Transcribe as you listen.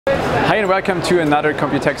Hi and welcome to another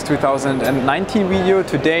Computex 2019 video,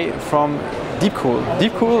 today from Deepcool.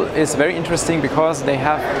 Deepcool is very interesting because they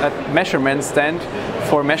have a measurement stand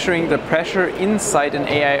for measuring the pressure inside an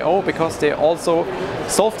AIO, because they also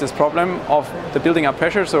solve this problem of the building up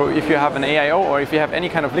pressure. So if you have an AIO or if you have any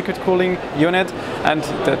kind of liquid cooling unit and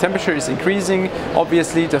the temperature is increasing,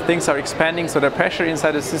 obviously the things are expanding, so the pressure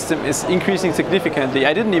inside the system is increasing significantly.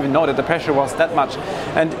 I didn't even know that the pressure was that much.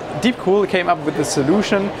 And Deepcool came up with a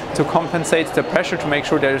solution to compensate the pressure, to make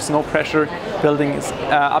sure there is no pressure building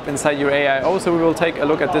up inside your AIO. So we will take a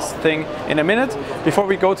look at this thing in a minute. Before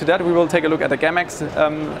we go to that, we will take a look at the Chemex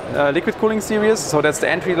liquid cooling series. So that's the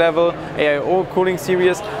entry level AIO cooling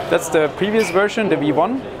series. That's the previous version, the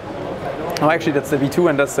V1. Oh, actually that's the V2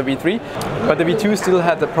 and that's the V3. But the V2 still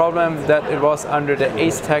had the problem that it was under the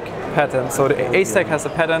ACE-TEC patent. So the ACE-TEC has a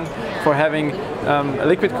patent for having a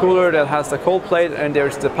liquid cooler that has the cold plate and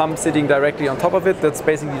there's the pump sitting directly on top of it. That's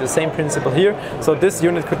basically the same principle here. So this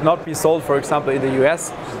unit could not be sold, for example, in the US,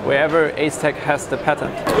 wherever ACE-TEC has the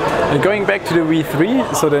patent. And going back to the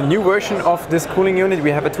V3, so the new version of this cooling unit, we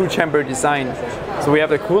have a two-chamber design. So we have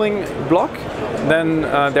the cooling block, then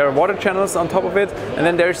there are water channels on top of it, and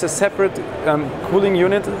then there's a separate cooling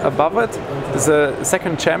unit above it. There's a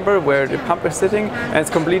second chamber where the pump is sitting, and it's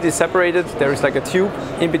completely separated. There is like a tube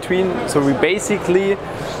in between, so we basically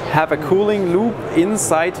have a cooling loop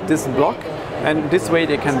inside this block, and this way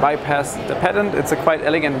they can bypass the patent. It's a quite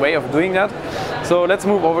elegant way of doing that. So let's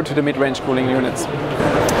move over to the mid-range cooling units.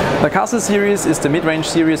 The Castle series is the mid-range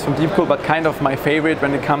series from Deepcool, but kind of my favorite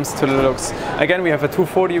when it comes to the looks. Again, we have a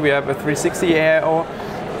 240, we have a 360 AIO.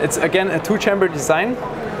 It's again a two-chamber design.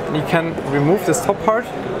 You can remove this top part.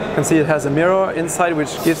 You can see it has a mirror inside,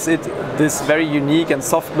 which gives it this very unique and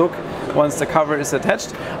soft look once the cover is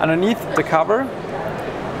attached. Underneath the cover,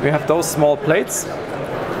 we have those small plates,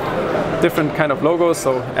 different kind of logos,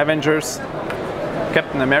 so Avengers,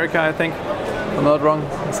 Captain America, I think. I'm not wrong.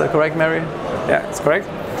 Is that correct, Mary? Yeah, it's correct.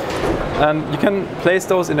 And you can place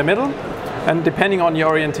those in the middle, and depending on your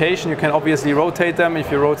orientation, you can obviously rotate them.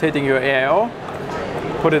 If you're rotating your AIO,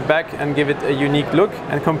 put it back and give it a unique look.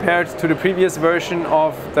 And compared to the previous version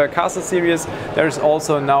of the Castle series, there's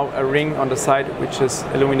also now a ring on the side which is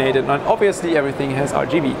illuminated, and obviously everything has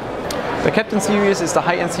RGB. The Captain series is the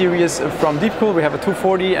high-end series from Deepcool. We have a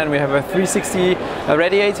 240 and we have a 360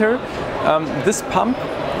 radiator. This pump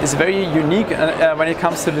is very unique when it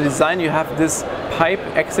comes to the design. You have this pipe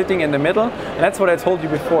exiting in the middle, and that's what I told you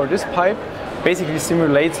before. This pipe basically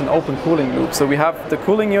simulates an open cooling loop. So we have the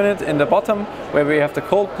cooling unit in the bottom where we have the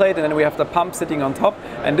cold plate, and then we have the pump sitting on top,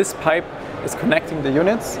 and this pipe is connecting the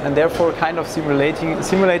units and therefore kind of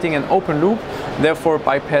simulating an open loop, therefore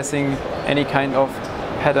bypassing any kind of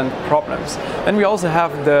patent problems. Then we also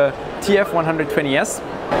have the TF120S.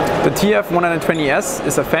 The TF120S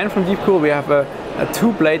is a fan from Deepcool. We have a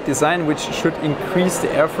two-blade design which should increase the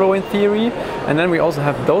airflow in theory, and then we also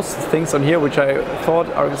have those things on here which I thought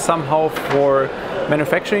are somehow for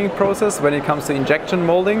manufacturing process when it comes to injection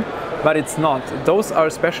molding, but it's not. Those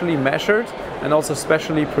are specially measured and also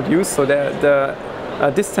specially produced, so the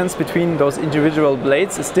distance between those individual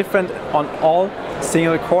blades is different on all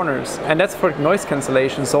single corners, and that's for noise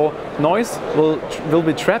cancellation. So noise will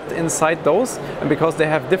be trapped inside those, and because they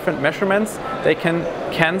have different measurements, they can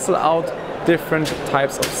cancel out different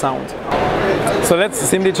types of sound. So let's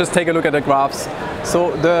simply just take a look at the graphs.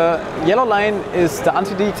 So the yellow line is the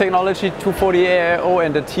anti-leak technology 240 AIO,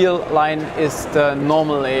 and the teal line is the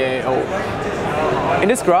normal AIO. In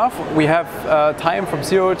this graph we have time from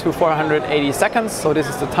 0 to 480 seconds, so this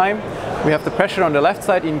is the time. We have the pressure on the left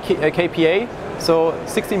side in kPa, so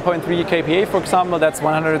 16.3 kPa for example, that's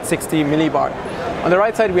 160 millibar. On the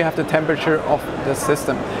right side we have the temperature of the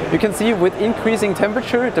system. You can see with increasing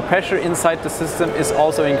temperature, the pressure inside the system is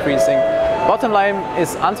also increasing. Bottom line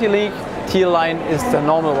is anti-leak, teal line is the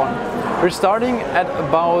normal one. We're starting at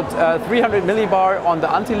about 300 millibar on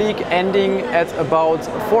the anti-leak, ending at about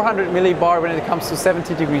 400 millibar when it comes to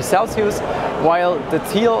 70 degrees Celsius, while the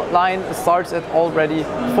teal line starts at already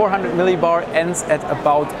 400 millibar, ends at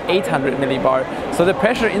about 800 millibar. So the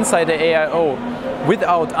pressure inside the AIO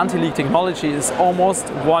without anti-leak technology is almost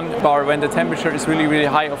 1 bar when the temperature is really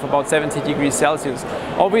high of about 70 degrees Celsius.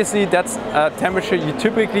 Obviously that's a temperature you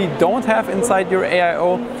typically don't have inside your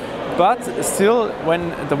AIO. but still when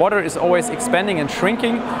the water is always expanding and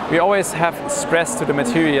shrinking, we always have stress to the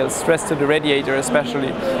material, stress to the radiator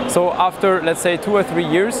especially. So after, let's say, 2 or 3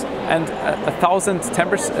 years and 1,000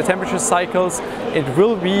 temperature cycles, it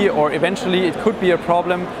will be, or eventually it could be a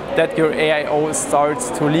problem that your AIO starts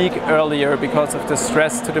to leak earlier because of the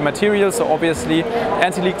stress to the material. So obviously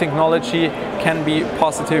anti-leak technology can be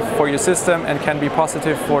positive for your system and can be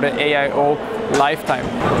positive for the AIO lifetime.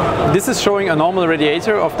 This is showing a normal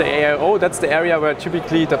radiator of the AIO. That's the area where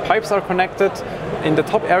typically the pipes are connected. In the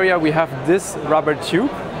top area we have this rubber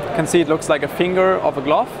tube. You can see it looks like a finger of a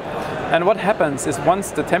glove. And what happens is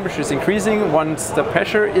once the temperature is increasing, once the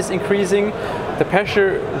pressure is increasing, the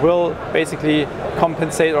pressure will basically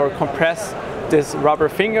compensate or compress this rubber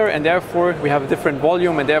finger, and therefore we have a different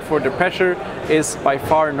volume, and therefore the pressure is by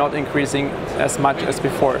far not increasing as much as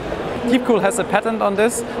before. Deepcool has a patent on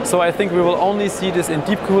this, so I think we will only see this in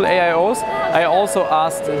Deepcool AIOs. I also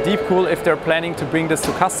asked Deepcool if they're planning to bring this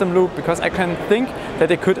to custom loop, because I can think that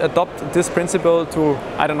they could adopt this principle to,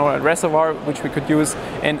 I don't know, a reservoir which we could use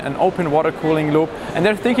in an open water cooling loop. And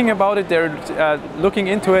they're thinking about it, they're looking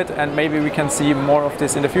into it, and maybe we can see more of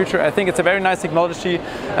this in the future. I think it's a very nice technology.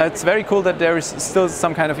 It's very cool that there is still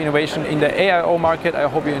some kind of innovation in the AIO market. I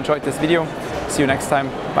hope you enjoyed this video. See you next time.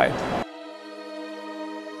 Bye.